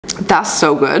That's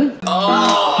so good.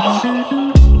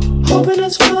 Oh. Hoping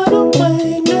it's far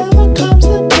away, never comes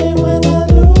the day when I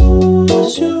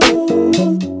lose you.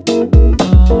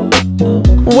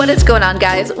 What is going on,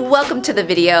 guys? Welcome to the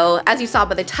video. As you saw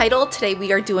by the title, today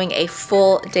we are doing a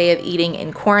full day of eating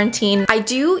in quarantine. I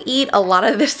do eat a lot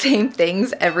of the same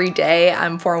things every day.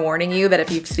 I'm forewarning you that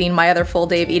if you've seen my other full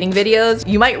day of eating videos,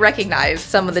 you might recognize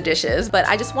some of the dishes, but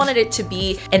I just wanted it to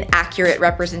be an accurate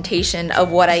representation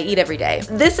of what I eat every day.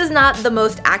 This is not the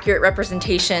most accurate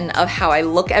representation of how I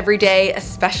look every day,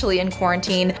 especially in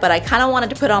quarantine, but I kind of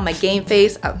wanted to put on my game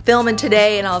face. I'm filming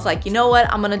today and I was like, you know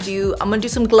what? I'm gonna do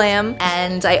some glam,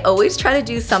 and I always try to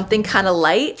do something kind of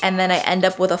light and then I end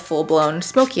up with a full-blown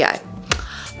smoky eye.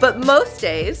 But most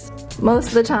days, most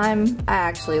of the time, I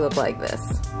actually look like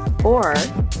this. Or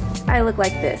I look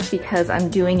like this because I'm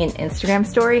doing an Instagram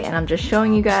story and I'm just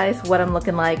showing you guys what I'm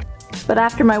looking like. But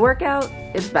after my workout,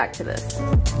 it's back to this.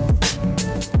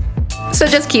 So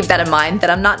just keep that in mind, that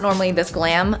I'm not normally this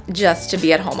glam just to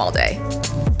be at home all day.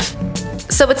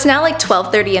 So it's now like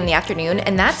 12:30 in the afternoon,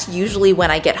 and that's usually when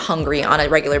I get hungry on a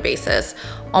regular basis.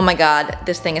 Oh my God,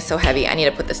 this thing is so heavy. I need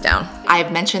to put this down.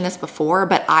 I've mentioned this before,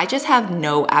 but I just have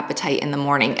no appetite in the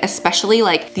morning, especially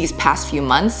like these past few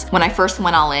months. When I first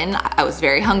went all in, I was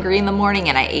very hungry in the morning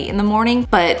and I ate in the morning,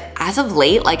 but as of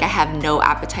late, like I have no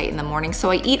appetite in the morning.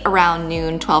 So I eat around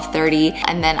noon, 12:30,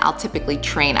 and then I'll typically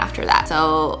train after that.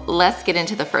 So let's get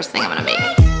into the first thing I'm gonna make.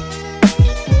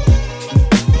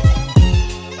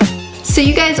 So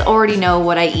you guys already know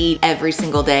what I eat every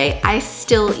single day. I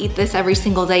still eat this every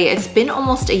single day. It's been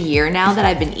almost a year now that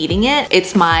I've been eating it.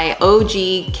 It's my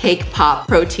OG Cake Pop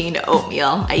protein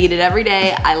oatmeal. I eat it every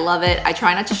day. I love it. I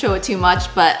try not to show it too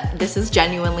much, but this is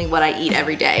genuinely what I eat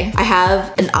every day. I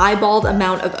have an eyeballed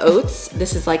amount of oats.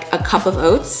 This is like a cup of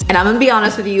oats. And I'm gonna be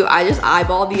honest with you, I just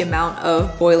eyeball the amount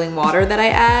of boiling water that I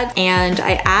add. And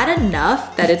I add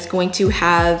enough that it's going to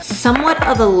have somewhat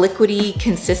of a liquidy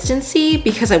consistency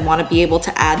because I wanna be able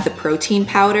to add the protein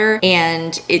powder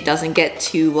and it doesn't get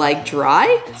too like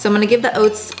dry. So I'm gonna give the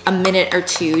oats a minute or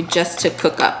two just to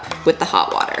cook up with the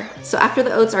hot water. So after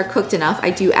the oats are cooked enough,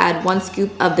 I do add 1 scoop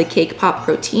of the Cake Pop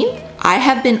protein. I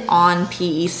have been on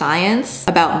PE Science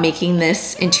about making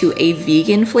this into a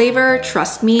vegan flavor.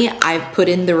 Trust me, I've put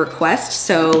in the request,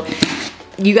 so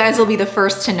you guys will be the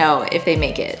first to know if they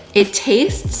make it. It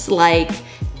tastes like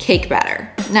cake batter.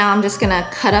 Now I'm just gonna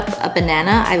cut up a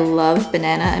banana. I love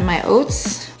banana in my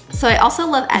oats. So I also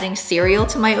love adding cereal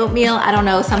to my oatmeal. I don't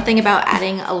know, something about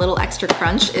adding a little extra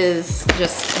crunch is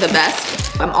just the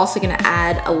best. I'm also gonna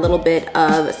add a little bit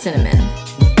of cinnamon.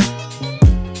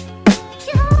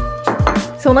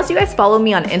 So unless you guys follow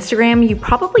me on Instagram, you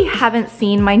probably haven't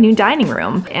seen my new dining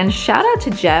room. And shout out to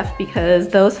Jeff, because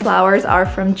those flowers are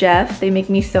from Jeff. They make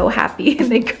me so happy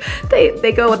and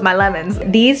they go with my lemons.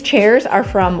 These chairs are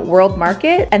from World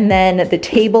Market, and then the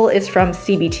table is from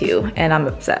CB2, and I'm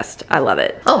obsessed. I love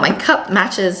it. Oh, my cup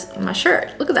matches my shirt.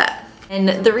 Look at that. And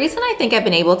the reason I think I've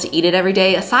been able to eat it every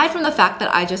day, aside from the fact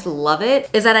that I just love it,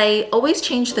 is that I always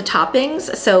change the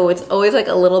toppings, so it's always like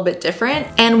a little bit different.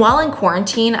 And while in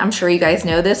quarantine, I'm sure you guys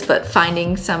know this, but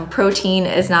finding some protein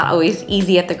is not always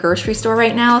easy at the grocery store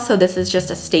right now, so this is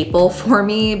just a staple for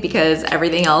me because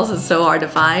everything else is so hard to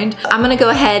find. I'm gonna go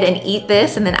ahead and eat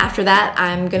this, and then after that,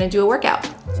 I'm gonna do a workout.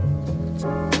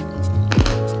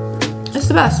 It's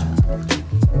the best.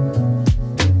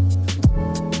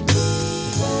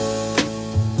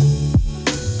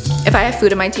 If I have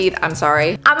food in my teeth, I'm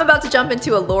sorry. I'm about to jump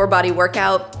into a lower body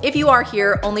workout. If you are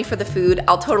here only for the food,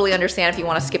 I'll totally understand if you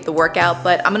wanna skip the workout,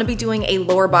 but I'm gonna be doing a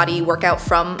lower body workout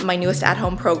from my newest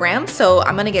at-home program. So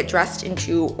I'm gonna get dressed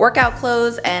into workout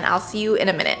clothes and I'll see you in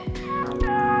a minute.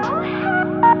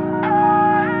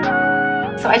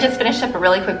 So I just finished up a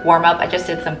really quick warm up. I just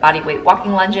did some body weight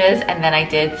walking lunges and then I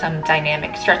did some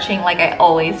dynamic stretching like I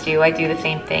always do. I do the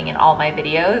same thing in all my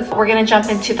videos. We're gonna jump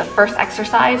into the first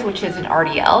exercise, which is an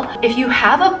RDL. If you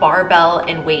have a barbell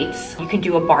and weights, you can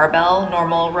do a barbell,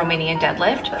 normal Romanian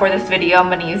deadlift. For this video, I'm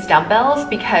gonna use dumbbells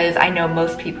because I know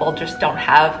most people just don't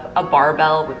have a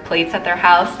barbell with plates at their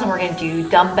house. So we're gonna do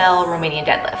dumbbell Romanian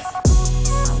deadlifts.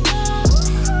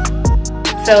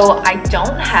 So I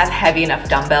don't have heavy enough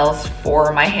dumbbells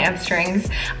for my hamstrings.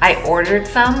 I ordered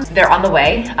some, they're on the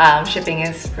way. Shipping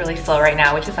is really slow right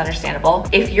now, which is understandable.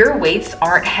 If your weights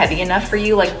aren't heavy enough for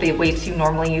you, like the weights you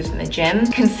normally use in the gym,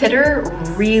 consider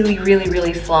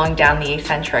really slowing down the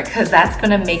eccentric, because that's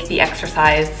gonna make the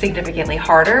exercise significantly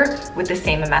harder with the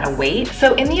same amount of weight.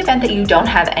 So in the event that you don't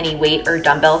have any weight or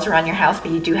dumbbells around your house,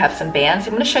 but you do have some bands,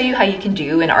 I'm gonna show you how you can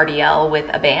do an RDL with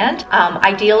a band.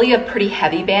 Ideally a pretty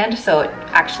heavy band, so it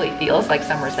actually feels like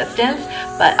some resistance,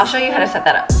 but I'll show you how to set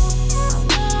that up.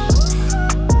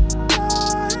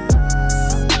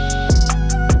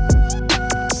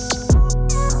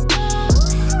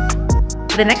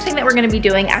 The next thing that we're gonna be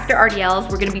doing after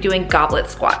RDLs, we're gonna be doing goblet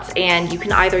squats. And you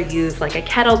can either use like a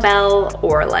kettlebell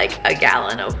or like a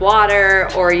gallon of water,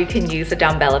 or you can use a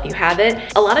dumbbell if you have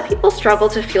it. A lot of people struggle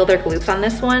to feel their glutes on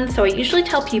this one. So I usually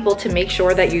tell people to make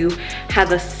sure that you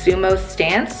have a sumo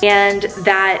stance and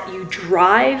that you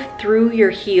drive through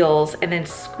your heels and then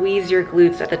squeeze your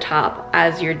glutes at the top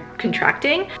as you're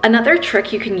contracting. Another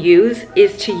trick you can use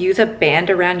is to use a band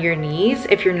around your knees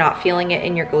if you're not feeling it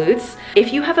in your glutes.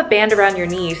 If you have a band around your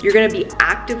knees, you're gonna be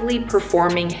actively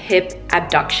performing hip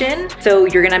abduction. So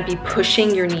you're gonna be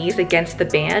pushing your knees against the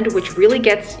band, which really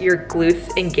gets your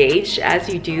glutes engaged as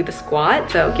you do the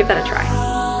squat. So give that a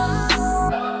try.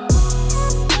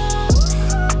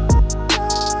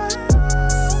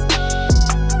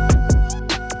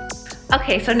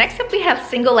 Okay, so next up we have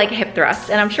single leg hip thrusts,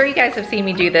 and I'm sure you guys have seen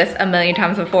me do this a million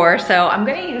times before, so I'm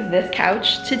gonna use this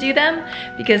couch to do them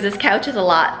because this couch is a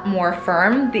lot more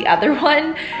firm. The other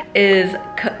one is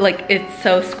like, it's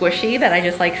so squishy that I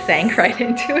just like sank right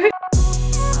into it.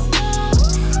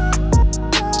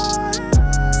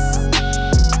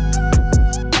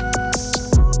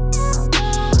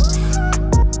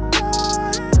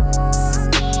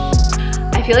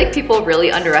 I feel like people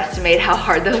really underestimate how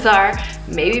hard those are.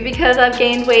 Maybe because I've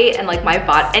gained weight and like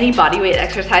any body weight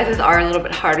exercises are a little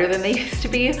bit harder than they used to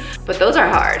be, but those are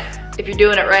hard. If you're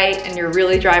doing it right and you're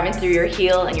really driving through your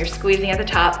heel and you're squeezing at the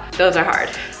top, those are hard.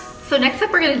 So next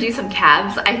up we're gonna do some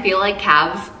calves. I feel like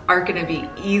calves are gonna be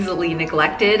easily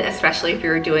neglected, especially if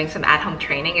you're doing some at-home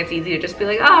training. It's easy to just be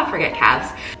like, oh, forget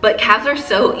calves. But calves are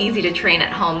so easy to train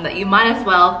at home that you might as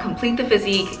well complete the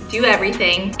physique, do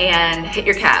everything, and hit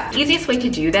your calves. The easiest way to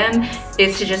do them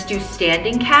is to just do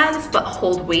standing calves, but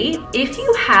hold weight. If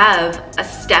you have a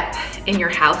step in your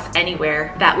house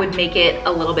anywhere, that would make it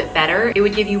a little bit better. It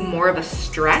would give you more of a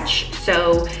stretch.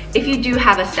 So if you do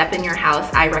have a step in your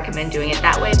house, I recommend doing it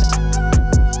that way.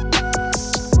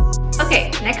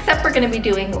 Okay, next up we're gonna be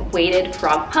doing weighted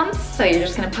frog pumps. So you're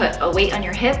just gonna put a weight on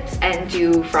your hips and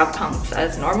do frog pumps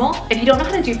as normal. If you don't know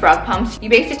how to do frog pumps, you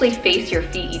basically face your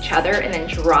feet each other and then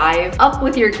drive up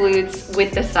with your glutes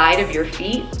with the side of your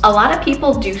feet. A lot of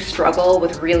people do struggle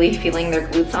with really feeling their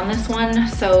glutes on this one.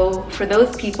 So for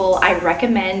those people, I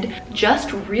recommend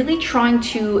just really trying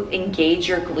to engage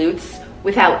your glutes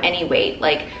without any weight.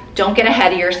 Like, don't get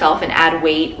ahead of yourself and add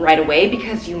weight right away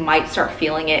because you might start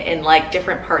feeling it in like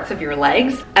different parts of your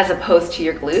legs as opposed to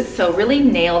your glutes. So really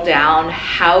nail down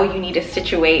how you need to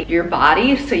situate your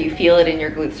body so you feel it in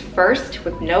your glutes first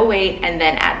with no weight and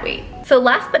then add weight. So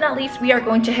last but not least, we are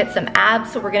going to hit some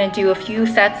abs. So we're gonna do a few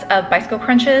sets of bicycle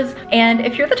crunches. And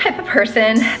if you're the type of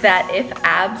person that if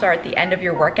abs are at the end of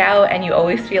your workout and you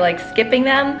always feel like skipping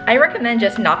them, I recommend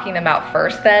just knocking them out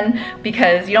first then,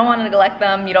 because you don't wanna neglect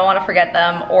them, you don't wanna forget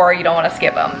them, or you don't wanna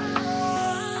skip them.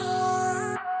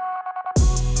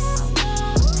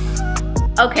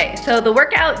 Okay, so the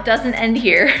workout doesn't end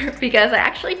here because I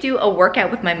actually do a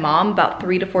workout with my mom about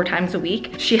 3 to 4 times a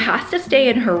week. She has to stay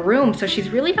in her room, so she's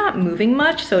really not moving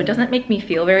much, so it doesn't make me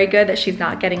feel very good that she's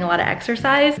not getting a lot of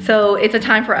exercise. So it's a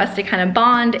time for us to kind of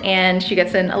bond, and she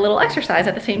gets in a little exercise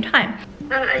at the same time.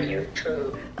 You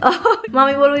too. Oh,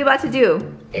 Mommy, what are we about to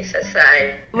do?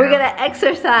 Exercise. We're gonna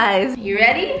exercise. You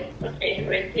ready? Okay,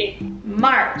 ready.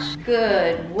 March.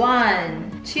 Good.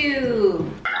 1,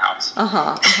 2.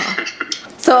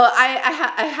 So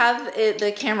I have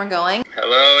the camera going.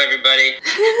 Hello, everybody.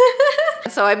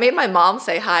 So I made my mom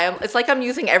say hi. It's like I'm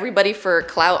using everybody for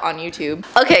clout on YouTube.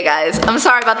 Okay guys, I'm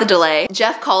sorry about the delay.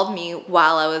 Jeff called me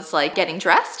while I was like getting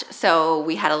dressed. So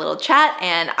we had a little chat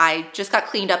and I just got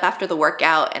cleaned up after the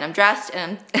workout and I'm dressed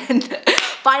and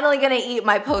finally gonna eat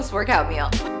my post-workout meal.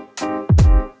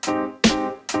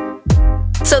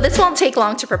 So this won't take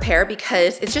long to prepare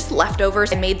because it's just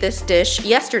leftovers. I made this dish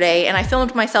yesterday and I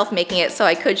filmed myself making it so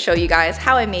I could show you guys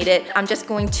how I made it. I'm just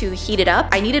going to heat it up.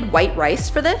 I needed white rice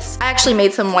for this. I actually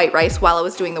made some white rice while I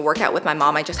was doing the workout with my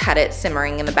mom. I just had it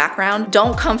simmering in the background.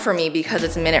 Don't come for me because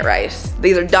it's minute rice.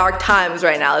 These are dark times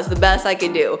right now. It's the best I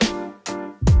can do.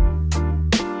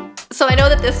 So I know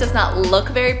that this does not look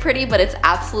very pretty, but it's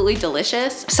absolutely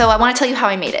delicious. So I wanna tell you how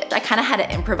I made it. I kinda had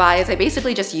to improvise. I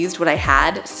basically just used what I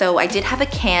had. So I did have a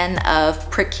can of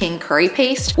Prick King curry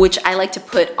paste, which I like to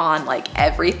put on like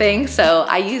everything. So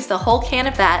I used the whole can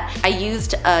of that. I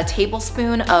used a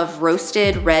tablespoon of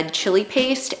roasted red chili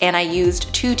paste, and I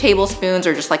used 2 tablespoons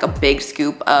or just like a big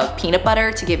scoop of peanut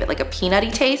butter to give it like a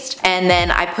peanutty taste. And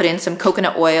then I put in some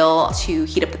coconut oil to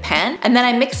heat up the pan. And then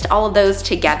I mixed all of those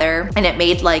together and it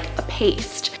made like a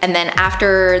paste. And then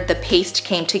after the paste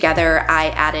came together, I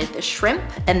added the shrimp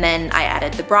and then I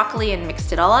added the broccoli and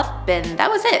mixed it all up, and that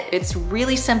was it. It's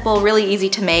really simple, really easy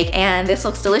to make, and this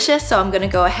looks delicious, so I'm gonna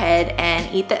go ahead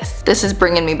and eat this. This is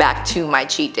bringing me back to my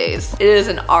cheat days. It is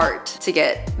an art to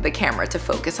get the camera to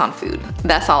focus on food.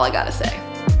 That's all I gotta say.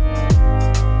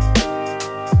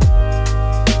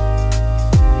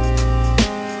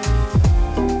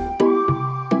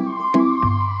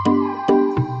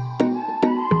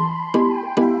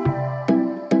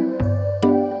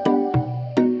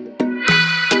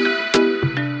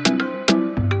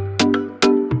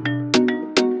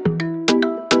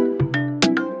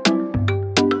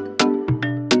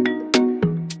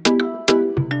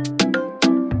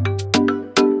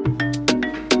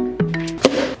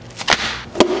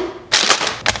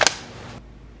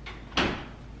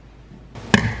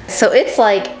 So it's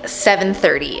like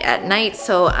 7:30 at night,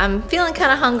 so I'm feeling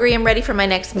kind of hungry. I'm ready for my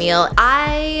next meal.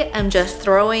 I am just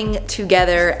throwing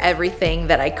together everything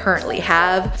that I currently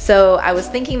have. So I was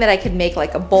thinking that I could make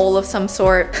like a bowl of some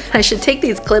sort. I should take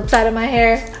these clips out of my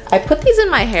hair. I put these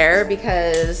in my hair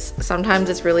because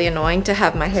sometimes it's really annoying to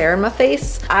have my hair in my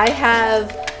face. I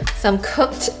have some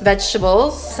cooked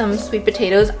vegetables, some sweet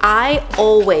potatoes. I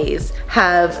always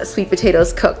have sweet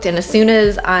potatoes cooked, and as soon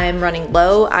as I'm running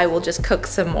low, I will just cook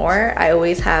some more. I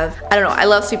always have, I don't know, I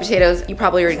love sweet potatoes. You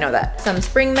probably already know that. Some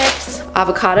spring mix,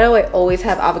 avocado, I always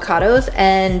have avocados,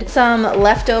 and some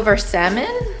leftover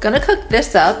salmon. Gonna cook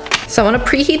this up. So I'm gonna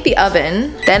preheat the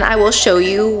oven, then I will show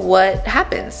you what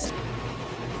happens.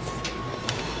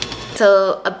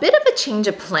 So a bit of a change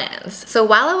of plans. So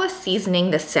while I was seasoning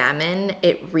the salmon,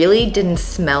 it really didn't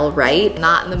smell right.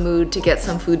 Not in the mood to get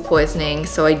some food poisoning,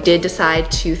 so I did decide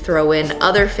to throw in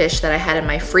other fish that I had in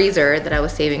my freezer that I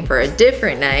was saving for a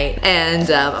different night,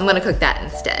 and I'm gonna cook that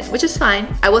instead, which is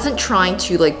fine. I wasn't trying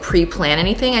to like pre-plan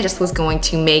anything, I just was going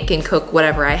to make and cook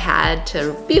whatever I had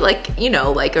to be like, you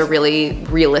know, like a really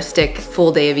realistic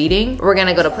full day of eating. We're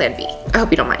gonna go to plan B. I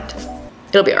hope you don't mind.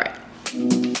 It'll be all right.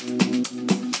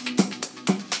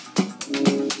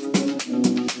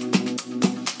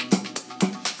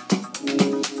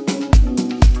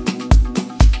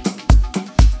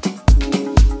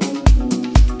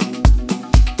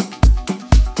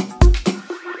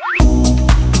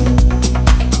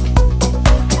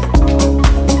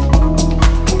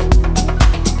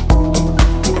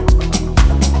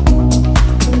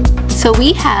 So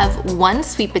we have 1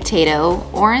 sweet potato,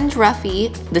 orange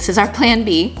roughy, this is our plan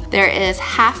B. There is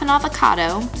half an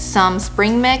avocado, some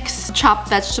spring mix, chopped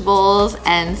vegetables,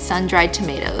 and sun-dried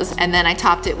tomatoes. And then I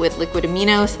topped it with liquid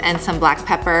aminos and some black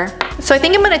pepper. So I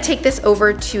think I'm gonna take this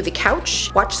over to the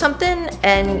couch, watch something,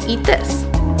 and eat this.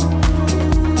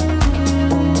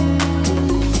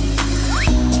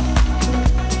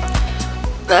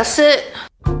 That's it.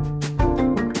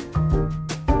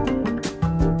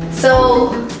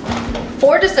 So,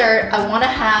 for dessert, I want to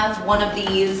have one of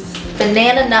these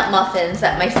banana nut muffins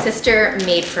that my sister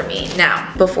made for me.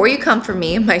 Now, before you come for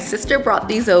me, my sister brought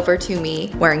these over to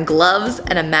me wearing gloves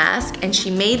and a mask, and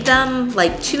she made them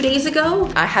like 2 days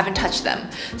ago. I haven't touched them,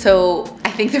 so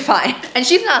I think they're fine. And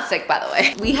she's not sick, by the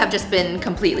way. We have just been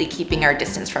completely keeping our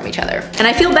distance from each other. And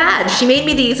I feel bad. She made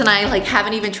me these and I like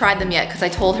haven't even tried them yet because I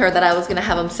told her that I was gonna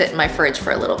have them sit in my fridge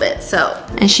for a little bit, so.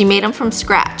 And she made them from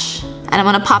scratch. And I'm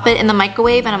gonna pop it in the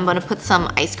microwave and I'm gonna put some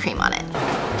ice cream on it.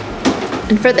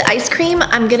 And for the ice cream,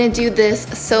 I'm gonna do this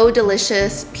So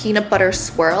Delicious peanut butter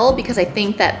swirl because I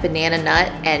think that banana nut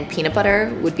and peanut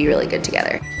butter would be really good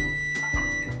together.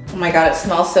 Oh my God, it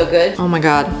smells so good. Oh my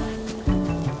God.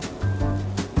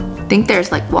 I think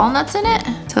there's like walnuts in it.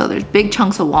 So there's big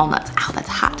chunks of walnuts. Ow, that's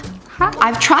hot.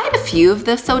 I've tried a few of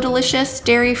the So Delicious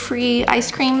dairy-free ice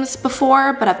creams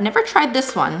before, but I've never tried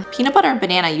this one. Peanut butter and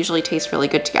banana usually taste really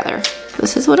good together.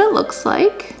 This is what it looks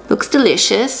like. Looks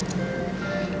delicious.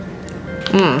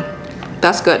 Mmm,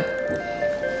 that's good.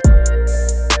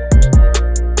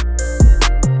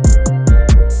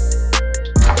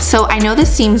 So I know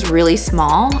this seems really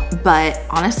small, but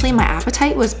honestly, my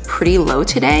appetite was pretty low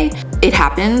today. It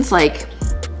happens, like,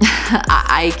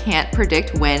 I can't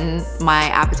predict when my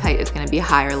appetite is gonna be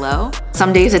high or low.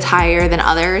 Some days it's higher than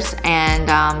others, and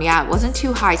yeah, it wasn't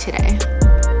too high today.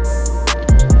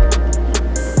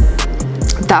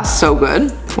 That's so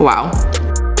good, wow.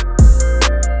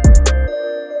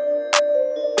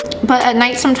 But at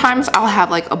night sometimes I'll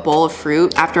have like a bowl of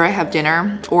fruit after I have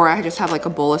dinner, or I just have like a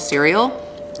bowl of cereal.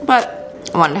 But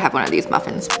I wanted to have one of these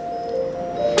muffins.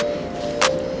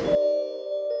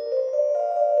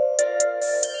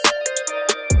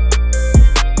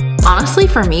 Honestly,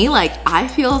 for me, like, I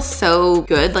feel so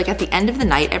good. Like, at the end of the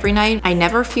night, every night, I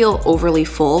never feel overly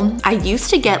full. I used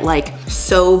to get like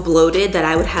so bloated that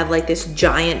I would have like this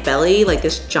giant belly, like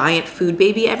this giant food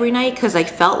baby every night, because I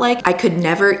felt like I could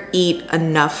never eat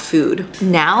enough food.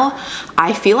 Now,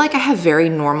 I feel like I have very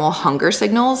normal hunger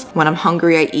signals. When I'm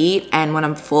hungry, I eat, and when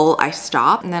I'm full, I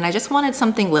stop. And then I just wanted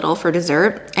something little for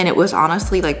dessert, and it was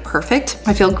honestly like perfect.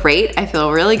 I feel great. I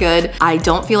feel really good. I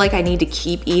don't feel like I need to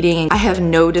keep eating. I have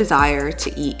no desire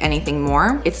to eat anything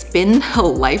more. It's been a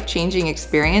life-changing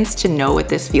experience to know what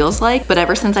this feels like, but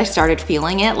ever since I started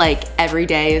feeling it, like every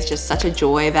day is just such a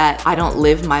joy that I don't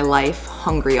live my life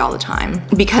hungry all the time.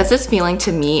 Because this feeling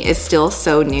to me is still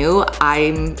so new,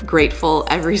 I'm grateful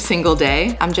every single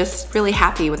day. I'm just really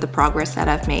happy with the progress that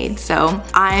I've made. So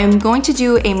I'm going to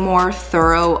do a more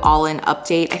thorough all-in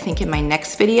update, I think, in my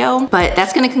next video, but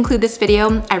that's gonna conclude this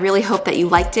video. I really hope that you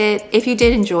liked it. If you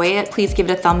did enjoy it, please give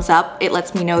it a thumbs up. It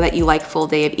lets me know that you like full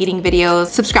day of eating videos.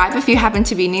 Subscribe if you happen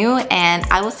to be new, and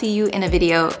I will see you in a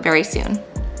video very soon.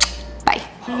 Bye.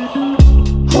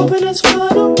 Hoping it's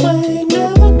far away,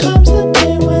 never comes the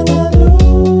day when I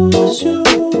lose you.